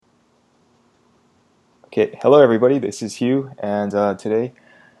Okay, hello everybody. This is Hugh, and today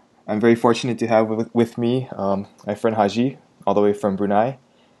I'm very fortunate to have with me my friend Haji, all the way from Brunei,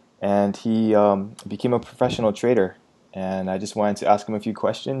 and he became a professional trader. And I just wanted to ask him a few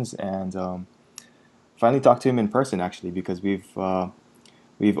questions and finally talk to him in person, actually, because we've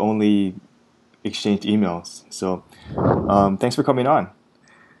only exchanged emails. So thanks for coming on.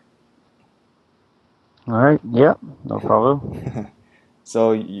 All right. Yeah, no problem.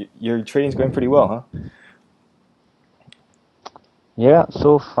 So your trading's going pretty well, huh? Yeah,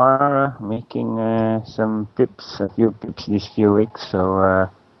 so far making some pips, a few pips these few weeks. So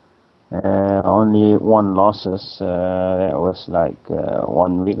only one losses. That was like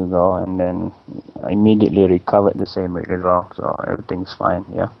 1 week ago, and then I immediately recovered the same week as well. So everything's fine.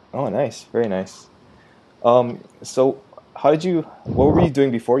 Yeah. Oh, nice, very nice. So what were you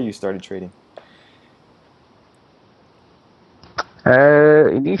doing before you started trading?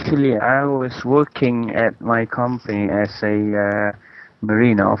 Initially, I was working at my company as a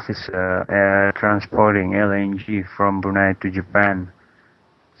marine officer, transporting LNG from Brunei to Japan.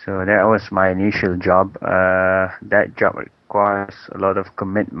 So that was my initial job. That job requires a lot of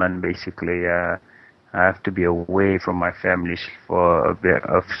commitment. Basically, I have to be away from my family for a bit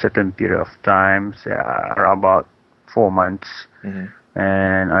of certain period of time, say, around about 4 months, Hmm.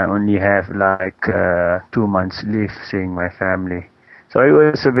 and I only have like 2 months leave seeing my family. So it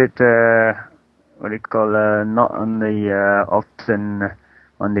was a bit what do you call not on the often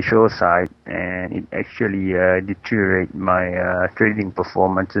on the show side, and it actually deteriorate my trading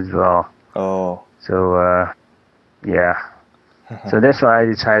performance as well. Oh. So yeah, so that's why I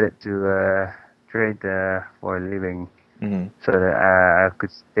decided to trade for a living, Hmm. so that I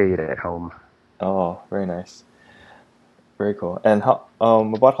could stay at home. Oh, very nice. Very cool. And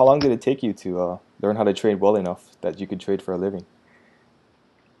about how long did it take you to learn how to trade well enough that you could trade for a living?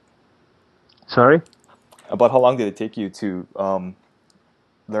 Sorry. About how long did it take you to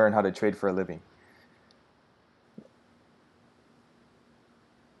learn how to trade for a living?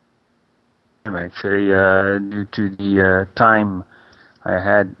 Actually, due to the time I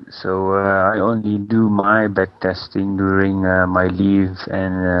had, so I only do my back testing during my leave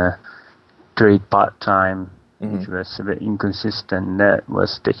and trade part time, Hmm. which was a bit inconsistent. That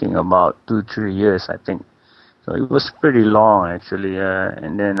was taking about 2 3 years, I think. So it was pretty long actually.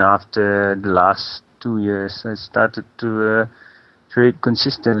 And then after the last 2 years, I started to trade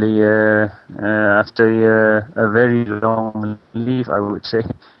consistently after a very long leave, I would say.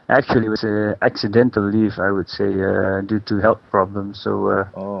 Actually, it was an accidental leave, I would say, due to health problems. So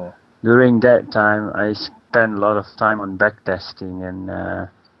Oh. during that time, I spent a lot of time on back testing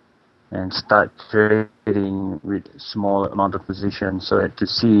and start trading with small amount of positions so that to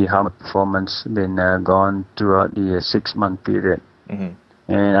see how my performance been gone throughout the 6 month period. Hmm.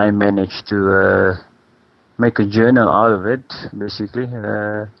 And I managed to make a journal out of it, basically,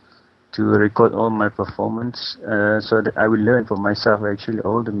 to record all my performance, so that I will learn for myself actually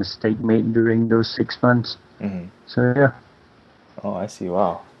all the mistake made during those 6 months. Hmm. So yeah, Oh, I see.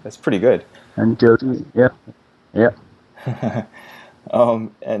 Wow, that's pretty good. until yeah, yeah.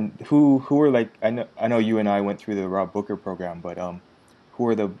 And who were like I know you and I went through the Rob Booker program, but who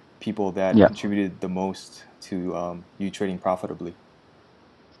are the people that Yeah. contributed the most to you trading profitably?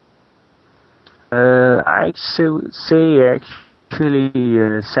 I should say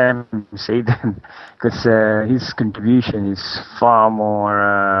actually Sam Saden, because his contribution is far more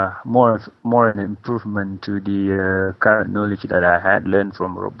an improvement to the current knowledge that I had learned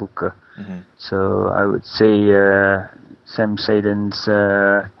from Rob Booker. Hmm. So I would say Sam Saden's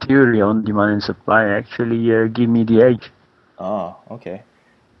theory on demand and supply actually give me the edge. Ah, okay.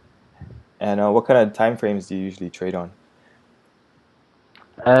 And what kind of time frames do you usually trade on?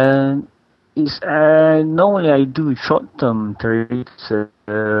 And is normally I do short-term trades,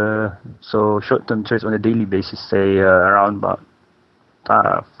 so short-term trades on a daily basis, say around about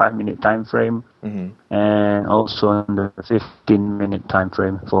 5 minute time frame, Hmm. and also on the 15-minute time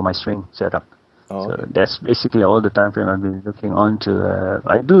frame for my swing setup. Oh, So okay. that's basically all the time frame I've been looking onto.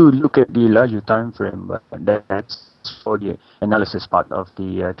 I do look at the larger time frame, but that's for the analysis part of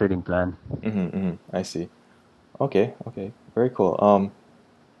the trading plan. Hmm. Hmm. I see. Okay, okay, very cool.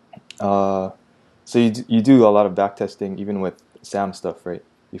 Uh, so you do a lot of back testing even with SAM stuff, right?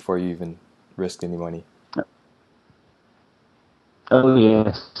 Before you even risk any money. Oh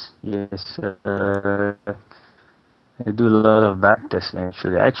yes, yes. I do a lot of back testing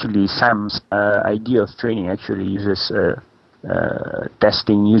actually. Actually, Sam's idea of training actually uses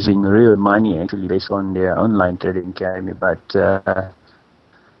testing using real money actually based on their online trading academy. But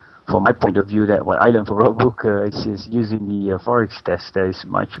from my point of view, that what I learned from Rob Book is using the forex test that is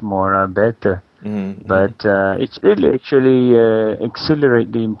much more better. But it's really actually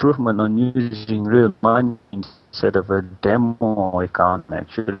accelerate the improvement on using real money instead of a demo account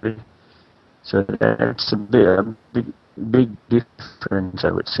actually. So that's big difference,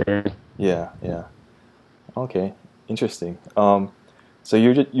 I would say. Yeah, yeah. Okay, interesting. So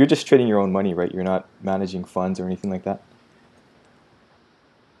you're just trading your own money, right? You're not managing funds or anything like that?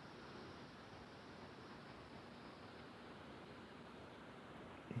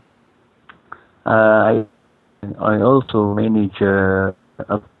 Uh, I I also manage a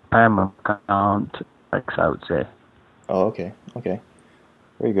PAM account, like I would say. Oh, okay, okay,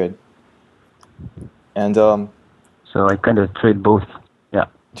 very good. And So I kind of trade both. Yeah.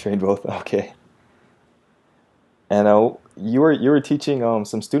 trade both. Okay. And you were teaching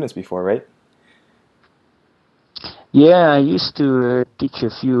some students before, right? Yeah, I used to teach a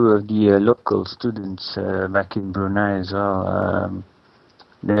few of the local students back in Brunei as well.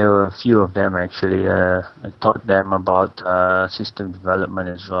 There were a few of them actually. I taught them about system development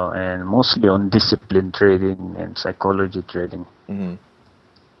as well, and mostly on discipline trading and psychology trading. Hmm.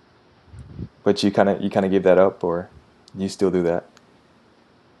 But you kind of gave that up, or you still do that?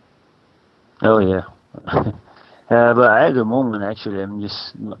 Oh yeah. But at the moment, actually, I'm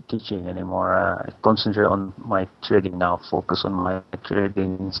just not teaching anymore. I concentrate on my trading now. Focus on my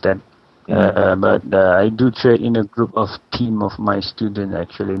trading instead. Hmm. But I do trade in a group of team of my student.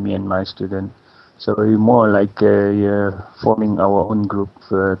 Actually, me and my student. So we're more like forming our own group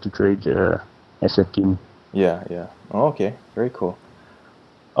to trade as a team. Yeah, yeah. Oh, okay, very cool.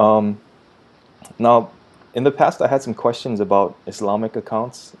 Um, Now, in the past, I had some questions about Islamic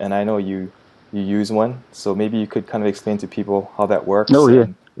accounts, and I know you use one, so maybe you could kind of explain to people how that works Oh yeah.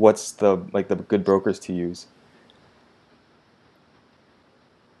 and what's the good brokers to use.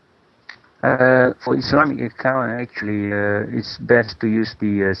 For Islamic account, actually, it's best to use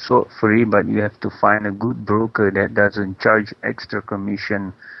the swap free, but you have to find a good broker that doesn't charge extra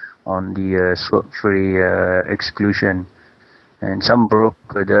commission on the swap free exclusion. And some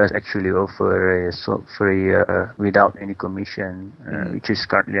broker does actually offer a swap free without any commission, Hmm. which is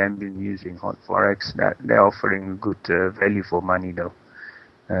currently I'm been using Hot Forex. That they're offering good value for money though.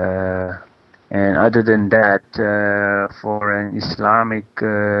 Uh, and other than that, for an Islamic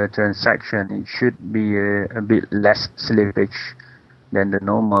transaction, it should be a bit less slippage than the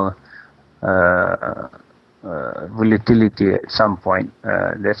normal uh, volatility at some point.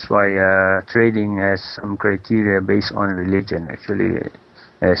 That's why trading has some criteria based on religion. Actually,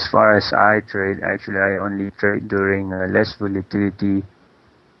 as far as I trade, actually I only trade during less volatility,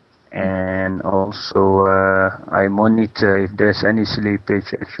 and also I monitor if there's any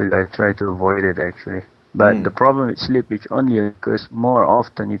slippage. Actually, I try to avoid it actually. But the Mm. problem with slippage only occurs more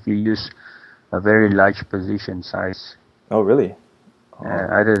often if you use a very large position size. Oh, really? Oh.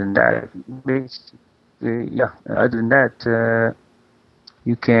 Other than that, yeah. Other than that,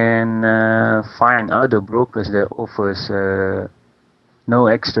 you can find other brokers that offers no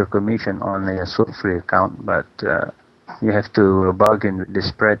extra commission on a swap-free account, but you have to bargain with the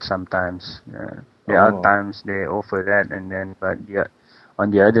spread sometimes. There are Oh. times they offer that, and then but yeah, on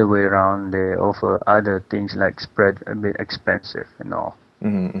the other way around, they offer other things like spread a bit expensive and all.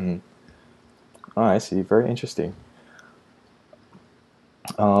 Hmm. Hmm. Oh, I see. Very interesting.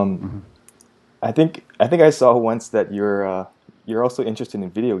 Um, Mhm. I think I saw once that you're also interested in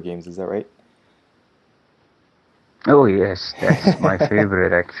video games. Is that right? Oh yes, that's my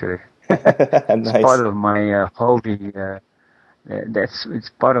favorite actually. It's Nice. part of my hobby. It's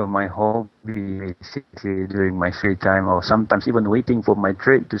part of my hobby basically during my free time, or sometimes even waiting for my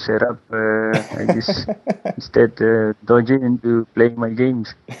trade to set up. I just instead dodging into playing my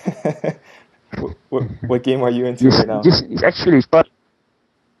games. What game are you into just right now? just it's actually it's part.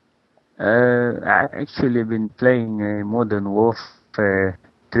 I actually been playing Modern Warfare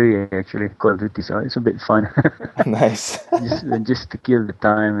 3 actually, Call of Duty. So it's a bit fun, Nice. just to kill the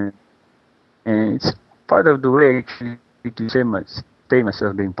time, and it's part of the way actually to stay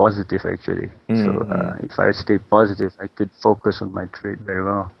myself being positive actually. So Mm-hmm. if I stay positive, I could focus on my trade very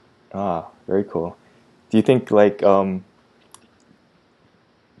well. Ah, very cool. Do you think like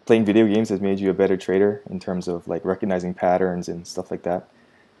playing video games has made you a better trader in terms of like recognizing patterns and stuff like that?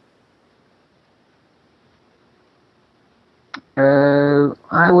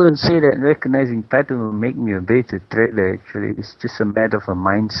 I wouldn't say that recognizing pattern will make me a better trader. Actually, it's just a matter of a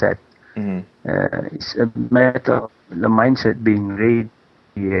mindset. Mm-hmm. It's a matter of the mindset being ready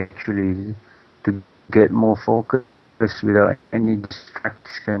actually to get more focus without any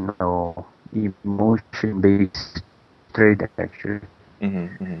distraction or emotion based trade actually.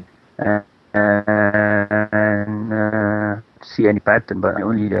 Mm-hmm. Mm-hmm. and see any pattern, but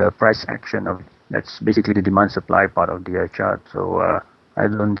only the price action of it. That's basically the demand supply part of the chart. So I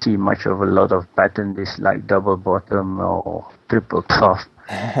don't see much of a lot of pattern. This like double bottom or triple top.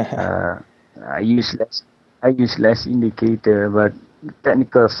 Uh, I use less. I use less indicator, but the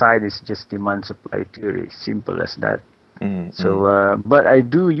technical side is just demand supply theory. Simple as that. So, but I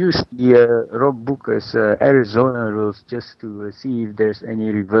do use the Rob Booker's Arizona rules just to see if there's any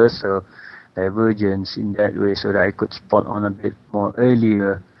reversal divergence in that way, so that I could spot on a bit more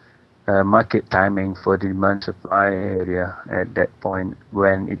earlier market timing for the demand supply area at that point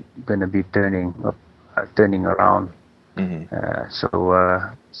when it's gonna be turning up, turning around.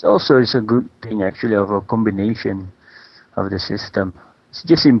 It's also it's a good thing actually of a combination of the system. It's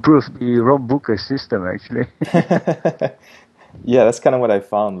just improved the Rob Booker system actually. Yeah, that's kind of what I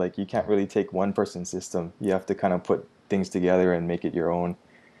found. Like, you can't really take one person's system. You have to kind of put things together and make it your own.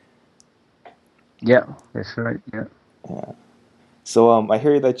 Yeah, that's right. Yeah. Yeah. So, I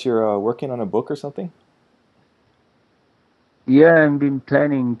hear that you're working on a book or something? Yeah, I've been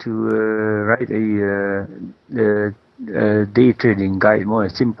planning to write a day trading guide, more a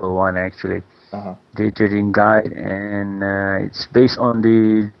simple one actually. Uh-huh. Day trading guide, and it's based on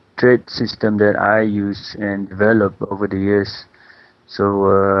the trade system that I use and develop over the years. So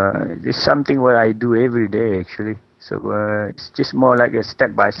it's something what I do every day actually. So it's just more like a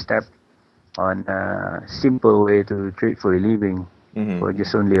step by step on a simple way to trade for a living for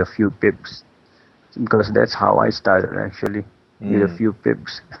just only a few pips. Because that's how I started actually, with a few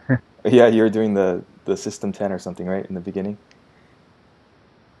pips. Yeah, you're doing the System 10 or something, right, in the beginning?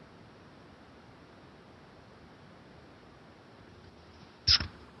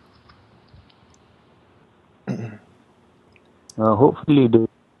 Hopefully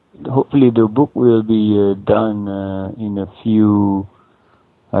the book will be done in a few,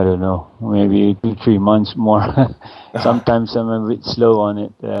 I don't know, maybe 2-3 months more. Sometimes I'm a bit slow on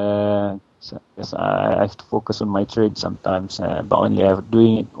it. Yes, I have to focus on my trade sometimes, but only I'm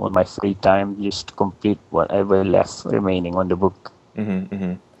doing it on my free time just to complete whatever left remaining on the book.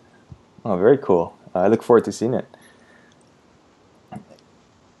 Oh, very cool. I look forward to seeing it.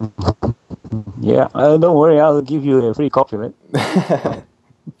 Yeah, don't worry, I'll give you a free copy of it.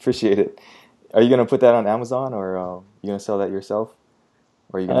 Appreciate it. Are you gonna put that on Amazon, or you gonna sell that yourself,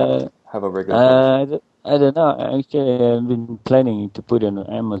 or are you gonna Uh, have a regular publisher? I don't know. Actually, I've been planning to put it on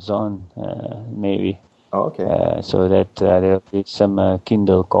Amazon, maybe, Oh, okay. so that there'll be some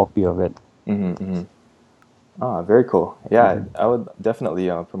Kindle copy of it. Ah, very cool. Yeah, Mhm. I would definitely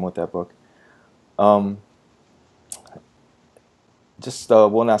promote that book. Um, just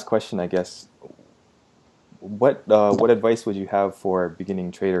one last question, I guess. What advice would you have for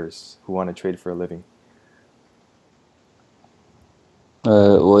beginning traders who want to trade for a living?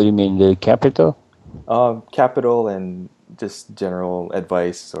 What do you mean, the capital? Capital and just general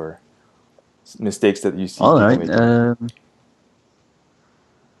advice or mistakes that you see All people right. making.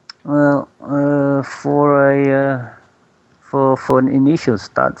 Well, for an initial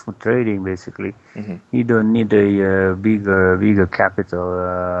start for trading, basically, you don't need a bigger capital.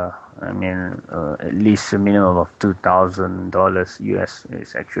 I mean, at least a minimum of $2,000 US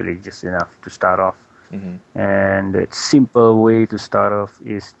is actually just enough to start off. And a simple way to start off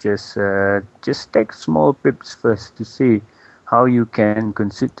is just take small pips first to see how you can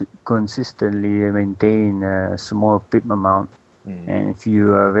consistently maintain a small pip amount. And if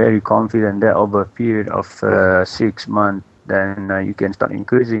you are very confident that over a period of 6 months, then you can start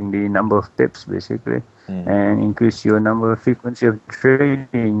increasing the number of pips basically, and increase your number of frequency of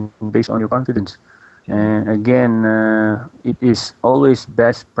trading based on your confidence. And again, it is always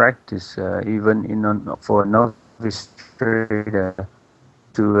best practice, even for a novice trader,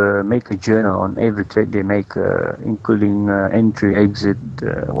 to make a journal on every trade they make, including entry, exit,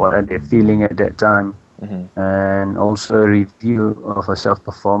 what are they feeling at that time, and also a review of a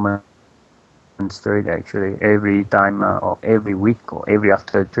self-performance trade actually every time or every week or every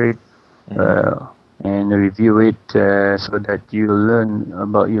after trade, uh, and review it so that you learn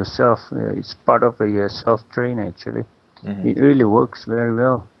about yourself. It's part of a self-train actually. It really works very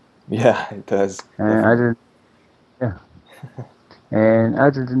well. Yeah, it does And definitely. yeah. And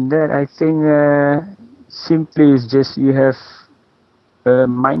other than that, I think simply it's just you have a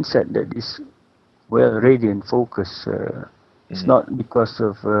mindset that is well ready and focused. It's not because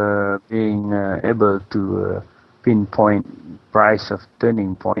of being able to pinpoint price of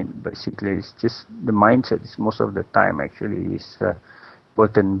turning point. Basically, it's just the mindset. Is most of the time actually is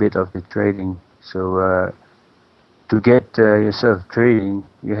important bit of the trading. So to get yourself trading,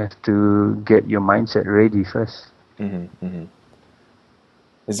 you have to get your mindset ready first.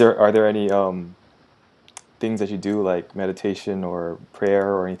 Are there any things that you do like meditation or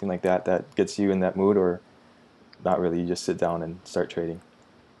prayer or anything like that that gets you in that mood, or not really? You just sit down and start trading.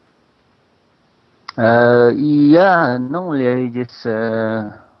 Yeah, normally I just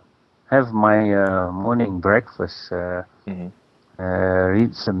have my morning breakfast, Mm-hmm.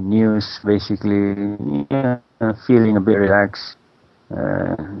 read some news, basically, yeah, feeling a bit relaxed,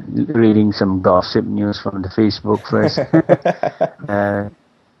 uh, reading some gossip news from the Facebook first. uh,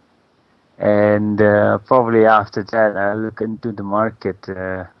 and probably after that, I look into the market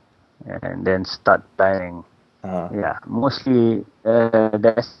and then start planning. Uh-huh. Yeah, mostly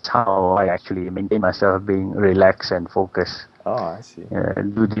that's how I actually maintain myself being relaxed and focused. Oh, I see.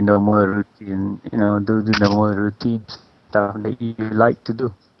 Do the normal routine, do the normal routine stuff that you like to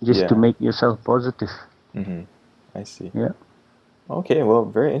do, just to Yeah. make yourself positive. Mm-hmm. I see. Yeah. Okay, well,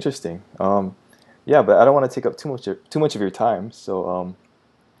 very interesting. Yeah, but I don't want to take up too much of your time. So,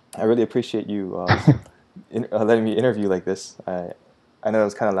 I really appreciate you letting me interview like this. I know it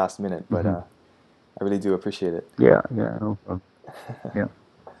was kind of last minute, but Hmm. I really do appreciate it. Yeah, yeah, no problem. Yeah.